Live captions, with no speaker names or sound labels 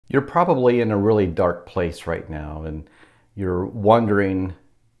You're probably in a really dark place right now and you're wondering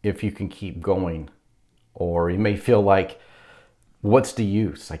if you can keep going. Or you may feel like, what's the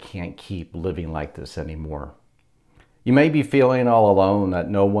use? I can't keep living like this anymore. You may be feeling all alone, that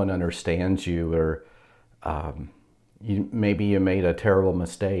no one understands you, or maybe you made a terrible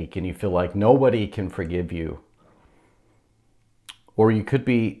mistake and you feel like nobody can forgive you. Or you could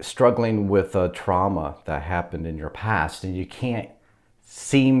be struggling with a trauma that happened in your past and you can't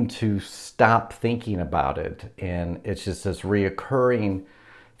seem to stop thinking about it. And it's just this reoccurring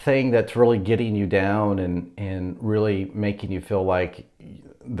thing that's really getting you down and really making you feel like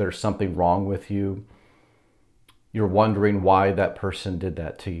there's something wrong with you. You're wondering why that person did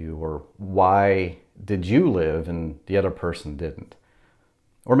that to you, or why did you live and the other person didn't?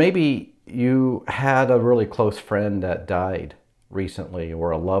 Or maybe you had a really close friend that died recently,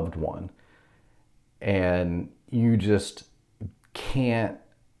 or a loved one, and you just can't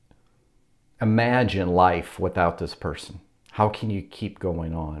imagine life without this person. How can you keep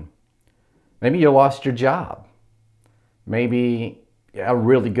going on? Maybe you lost your job. Maybe a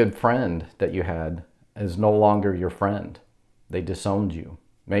really good friend that you had is no longer your friend. They disowned you.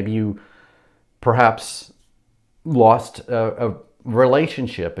 Maybe you perhaps lost a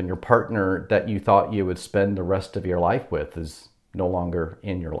relationship, and your partner that you thought you would spend the rest of your life with is no longer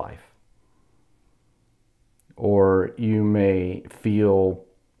in your life. Or you may feel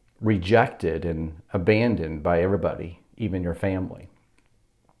rejected and abandoned by everybody, even your family.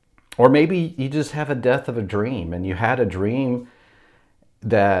 Or maybe you just have a death of a dream, and you had a dream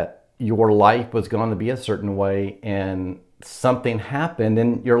that your life was going to be a certain way, and something happened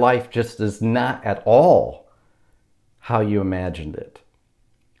and your life just is not at all how you imagined it.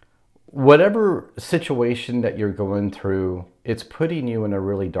 Whatever situation that you're going through, it's putting you in a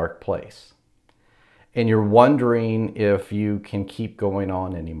really dark place. And you're wondering if you can keep going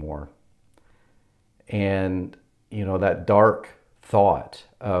on anymore. And, you know, that dark thought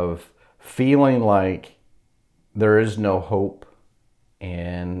of feeling like there is no hope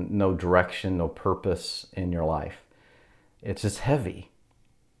and no direction, no purpose in your life. It's just heavy.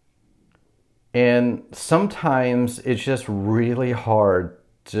 And sometimes it's just really hard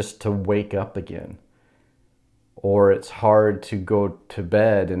just to wake up again. Or it's hard to go to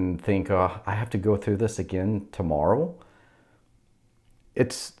bed and think, oh, I have to go through this again tomorrow.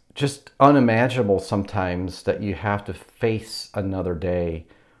 It's just unimaginable sometimes that you have to face another day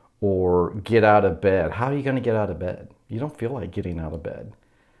or get out of bed. How are you going to get out of bed? You don't feel like getting out of bed.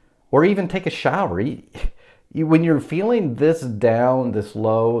 Or even take a shower. When you're feeling this down, this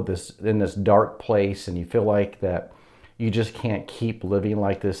low, in this dark place, and you feel like that you just can't keep living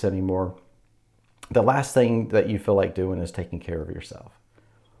like this anymore, the last thing that you feel like doing is taking care of yourself.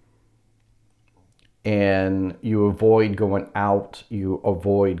 And you avoid going out, you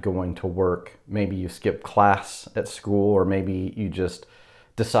avoid going to work. Maybe you skip class at school, or maybe you just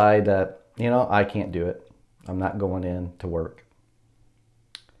decide that, you know, I can't do it. I'm not going in to work.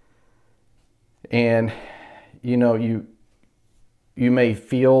 And, you know, you may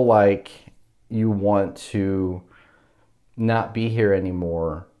feel like you want to not be here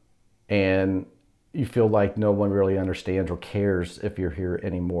anymore, and you feel like no one really understands or cares if you're here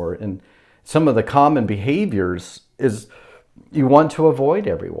anymore. And some of the common behaviors is you want to avoid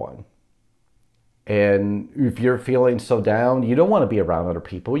everyone. And if you're feeling so down, you don't want to be around other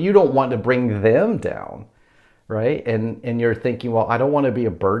people. You don't want to bring them down, right? And you're thinking, well, I don't want to be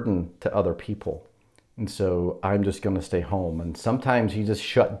a burden to other people. And so I'm just going to stay home. And sometimes you just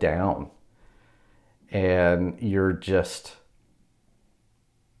shut down and you just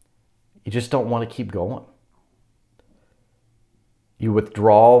don't want to keep going. You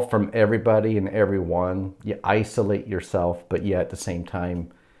withdraw from everybody and everyone. You isolate yourself, but yet at the same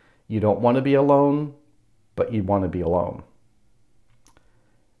time, you don't want to be alone, but you want to be alone.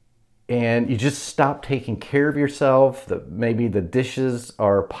 And you just stop taking care of yourself. Maybe the dishes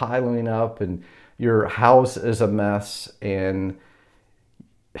are piling up and your house is a mess, and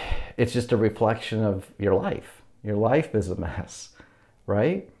it's just a reflection of your life. Your life is a mess,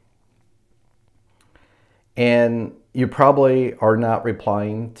 right? And you probably are not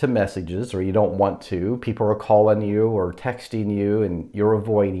replying to messages, or you don't want to. People are calling you or texting you and you're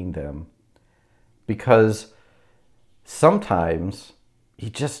avoiding them because sometimes you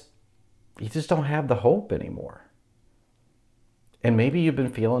just don't have the hope anymore. And maybe you've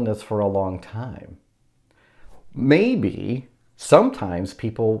been feeling this for a long time. Maybe sometimes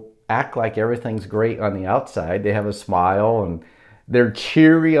people act like everything's great on the outside. They have a smile and they're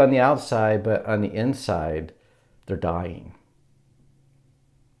cheery on the outside, but on the inside, they're dying.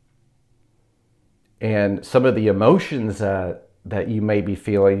 And some of the emotions that that you may be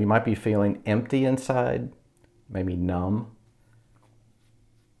feeling. You might be feeling empty inside, maybe numb.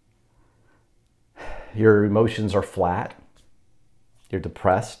 Your emotions are flat. You're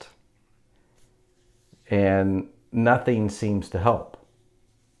depressed. And nothing seems to help.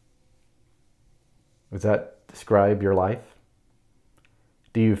 Does that describe your life?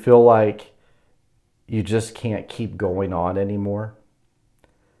 Do you feel like you just can't keep going on anymore?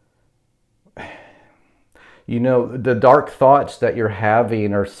 You know, the dark thoughts that you're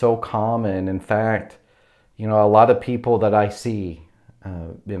having are so common. In fact, you know, a lot of people that I see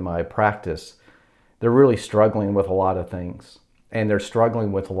in my practice, they're really struggling with a lot of things. And they're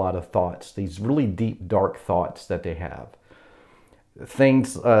struggling with a lot of thoughts, these really deep, dark thoughts that they have.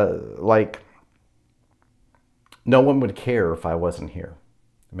 Things like, no one would care if I wasn't here.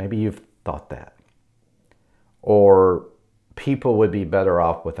 Maybe you've thought that. Or people would be better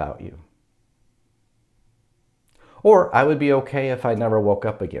off without you. Or I would be okay if I never woke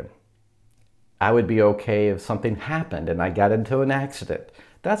up again. I would be okay if something happened and I got into an accident.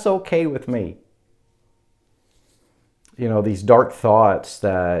 That's okay with me. You know, these dark thoughts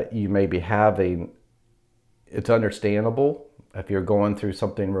that you may be having, it's understandable if you're going through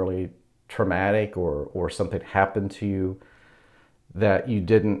something really traumatic or something happened to you that you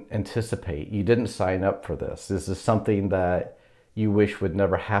didn't anticipate. You didn't sign up for this. This is something that you wish would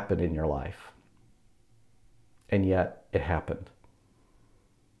never happen in your life. And yet it happened.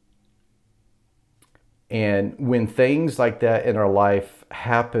 And when things like that in our life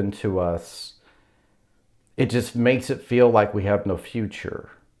happen to us, it just makes it feel like we have no future.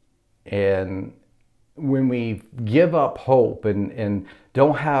 And when we give up hope and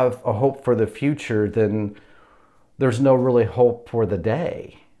don't have a hope for the future, then there's no really hope for the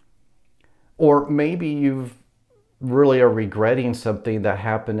day. Or maybe you've really are regretting something that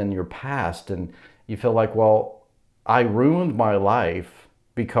happened in your past and you feel like, well, I ruined my life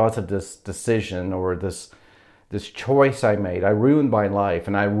because of this decision or this choice I made. I ruined my life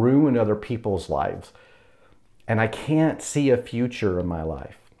and I ruined other people's lives. And I can't see a future in my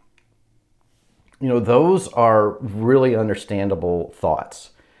life. You know, those are really understandable thoughts.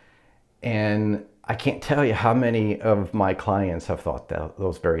 And I can't tell you how many of my clients have thought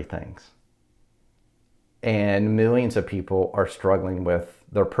those very things. And millions of people are struggling with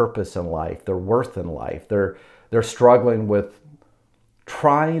their purpose in life, their worth in life. They're struggling with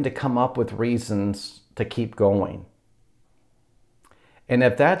trying to come up with reasons to keep going. And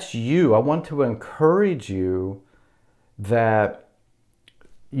if that's you, I want to encourage you that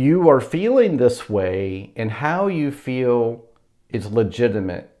you are feeling this way and how you feel is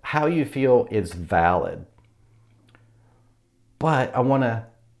legitimate, how you feel is valid. But I want to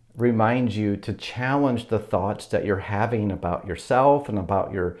remind you to challenge the thoughts that you're having about yourself and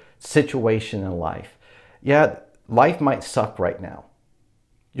about your situation in life. Yeah, life might suck right now.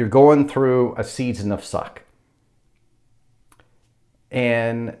 You're going through a season of suck.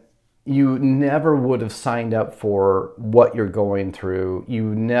 And you never would have signed up for what you're going through.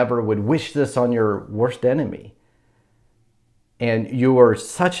 You never would wish this on your worst enemy. And you are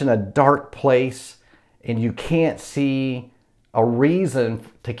such in a dark place and you can't see a reason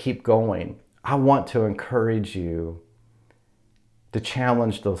to keep going. I want to encourage you to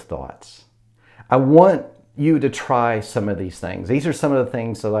challenge those thoughts. I want you to try some of these things. These are some of the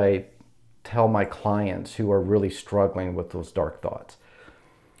things that I tell my clients who are really struggling with those dark thoughts.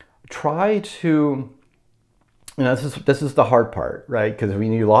 Try to, you know, this is the hard part, right? Because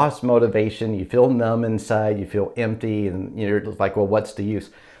when you lost motivation, you feel numb inside, you feel empty, and you're like, well, what's the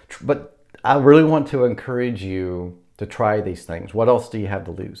use? But I really want to encourage you to try these things. What else do you have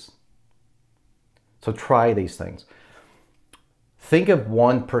to lose? So try these things. Think of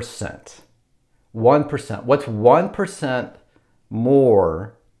 1%. 1%. What's 1%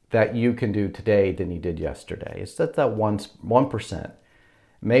 more that you can do today than you did yesterday? It's that 1%.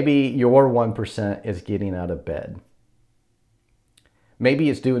 Maybe your 1% is getting out of bed. Maybe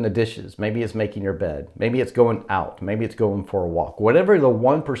it's doing the dishes. Maybe it's making your bed. Maybe it's going out. Maybe it's going for a walk. Whatever the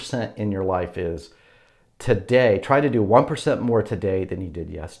 1% in your life is today, try to do 1% more today than you did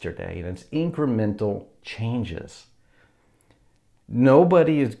yesterday. And it's incremental changes.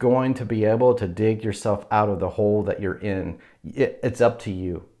 Nobody is going to be able to dig yourself out of the hole that you're in. It's up to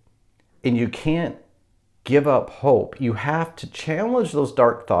you. And you can't give up hope. You have to challenge those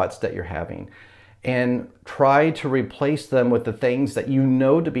dark thoughts that you're having and try to replace them with the things that you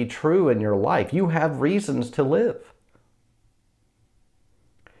know to be true in your life. You have reasons to live.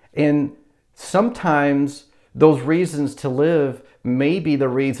 And sometimes those reasons to live may be the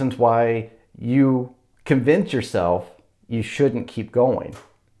reasons why you convince yourself you shouldn't keep going.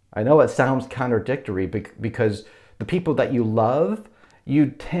 I know it sounds contradictory because the people that you love, you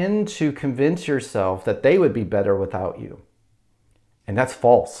tend to convince yourself that they would be better without you. And that's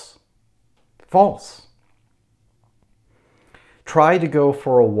false. False. Try to go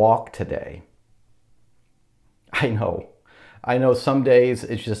for a walk today. I know some days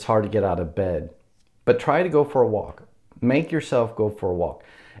it's just hard to get out of bed, but try to go for a walk. Make yourself go for a walk.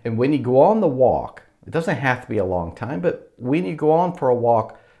 And when you go on the walk, it doesn't have to be a long time, but when you go on for a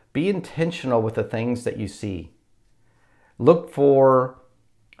walk, be intentional with the things that you see. Look for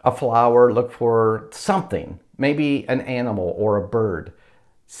a flower, look for something, maybe an animal or a bird,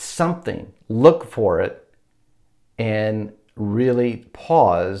 something. Look for it and really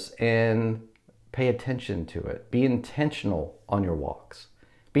pause and pay attention to it. Be intentional on your walks.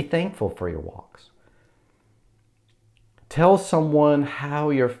 Be thankful for your walks. Tell someone how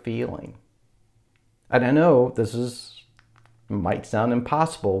you're feeling. And I know might sound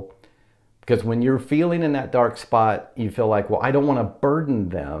impossible, because when you're feeling in that dark spot, you feel like, well, I don't want to burden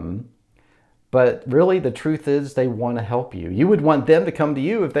them. But really, the truth is they want to help you. You would want them to come to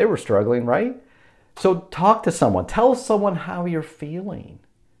you if they were struggling, right? So talk to someone. Tell someone how you're feeling.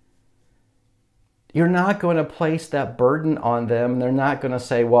 You're not going to place that burden on them. They're not going to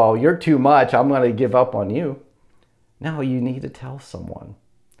say, well, you're too much, I'm going to give up on you. No, you need to tell someone.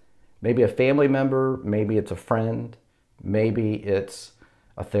 Maybe a family member, maybe it's a friend, maybe it's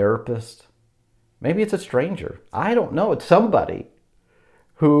a therapist, maybe it's a stranger. I don't know. It's somebody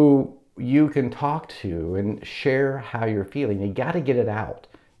who you can talk to and share how you're feeling. You got to get it out.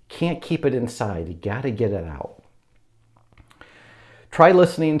 You can't keep it inside. You got to get it out. Try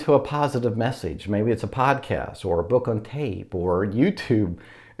listening to a positive message. Maybe it's a podcast or a book on tape or YouTube,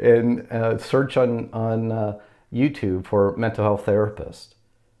 and search on YouTube for mental health therapists.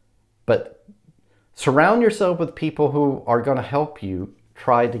 But surround yourself with people who are going to help you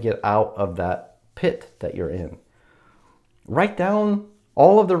try to get out of that pit that you're in. Write down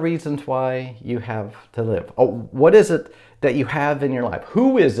all of the reasons why you have to live. Oh, what is it that you have in your life?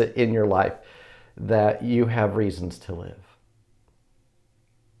 Who is it in your life that you have reasons to live?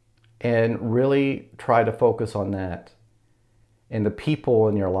 And really try to focus on that and the people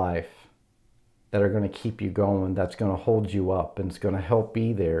in your life that are going to keep you going, that's going to hold you up, and it's going to help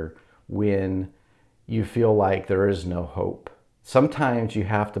be there when you feel like there is no hope. Sometimes you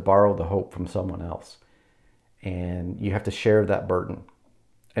have to borrow the hope from someone else, and you have to share that burden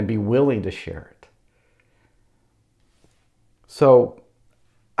and be willing to share it. So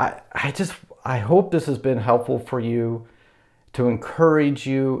I hope this has been helpful for you, to encourage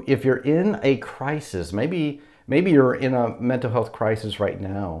you. If you're in a crisis, maybe you're in a mental health crisis right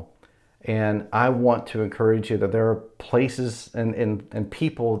now, and I want to encourage you that there are places and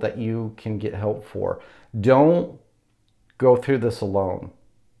people that you can get help for. Don't go through this alone.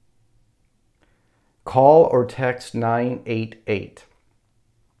 Call or text 988.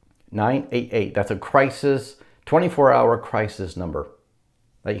 988. That's a crisis, 24-hour crisis number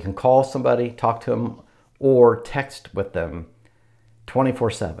that you can call somebody, talk to them, or text with them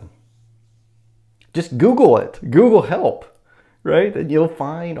 24/7. Just Google it. Google help, right? And you'll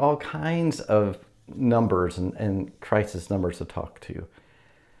find all kinds of numbers and crisis numbers to talk to.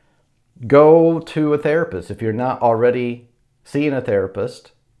 Go to a therapist. If you're not already seeing a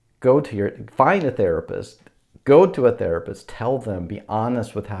therapist, find a therapist. Go to a therapist. Tell them. Be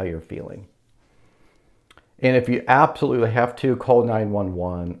honest with how you're feeling. And if you absolutely have to, call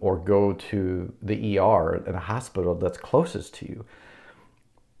 911 or go to the ER at a hospital that's closest to you.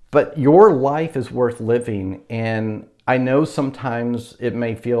 But your life is worth living, and I know sometimes it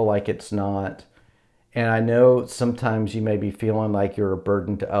may feel like it's not, and I know sometimes you may be feeling like you're a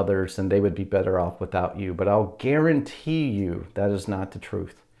burden to others and they would be better off without you, but I'll guarantee you that is not the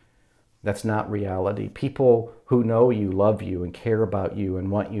truth. That's not reality. People who know you, love you, and care about you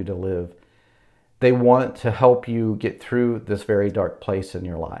and want you to live, they want to help you get through this very dark place in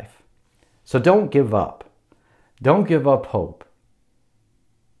your life. So don't give up. Don't give up hope.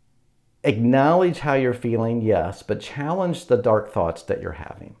 Acknowledge how you're feeling, yes, but challenge the dark thoughts that you're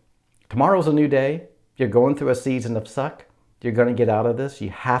having. Tomorrow's a new day. You're going through a season of suck. You're going to get out of this.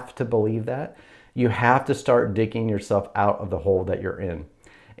 You have to believe that. You have to start digging yourself out of the hole that you're in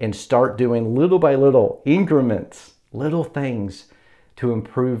and start doing little by little increments, little things to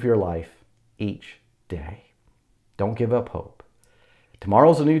improve your life each day. Don't give up hope.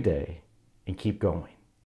 Tomorrow's a new day, and keep going.